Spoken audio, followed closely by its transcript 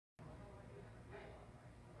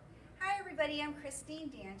everybody, I'm Christine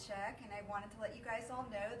Danchuk, and I wanted to let you guys all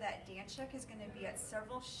know that Danchuk is going to be at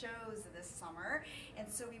several shows this summer, and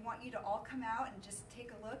so we want you to all come out and just take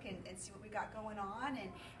a look and see what we got going on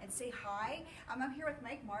and say hi. I'm here with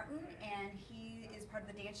Mike Martin, and he is part of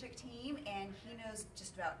the Danchuk team, and he knows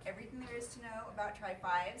just about everything there is to know about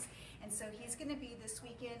Tri-5s, and so he's going to be this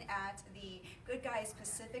weekend at the Goodguys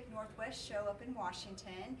Pacific Northwest show up in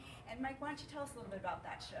Washington. And Mike, why don't you tell us a little bit about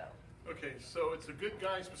that show? Okay, so it's the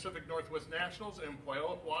Goodguys Pacific Northwest Nationals in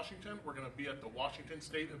Puyallup, Washington. We're going to be at the Washington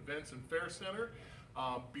State Events and Fair Center.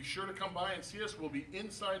 Be sure to come by and see us. We'll be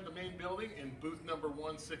inside the main building in booth number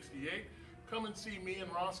 168. Come and see me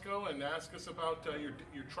and Roscoe and ask us about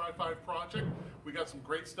your Tri-5 project. We got some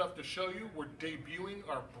great stuff to show you. We're debuting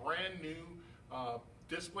our brand new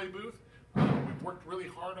display booth. We've worked really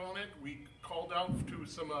hard on it. We called out to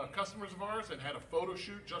some customers of ours and had a photo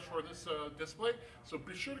shoot just for this display. So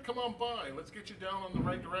be sure to come on by. Let's get you down on the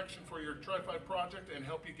right direction for your Tri-5 project and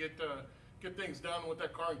help you get things done with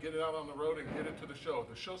that car and get it out on the road and get it to the show.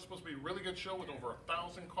 The show's supposed to be a really good show with over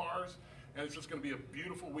 1,000 cars, and it's just going to be a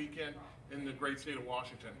beautiful weekend in the great state of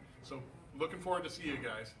Washington. So looking forward to see you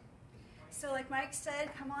guys. So like Mike said,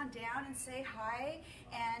 come on down and say hi,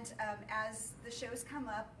 and as the shows come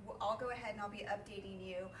up, I'll go ahead and I'll be updating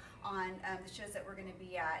you on the shows that we're going to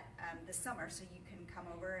be at this summer, so you can come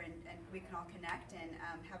over and we can all connect and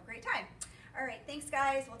have a great time. All right, thanks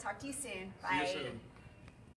guys. We'll talk to you soon. Bye. See you soon.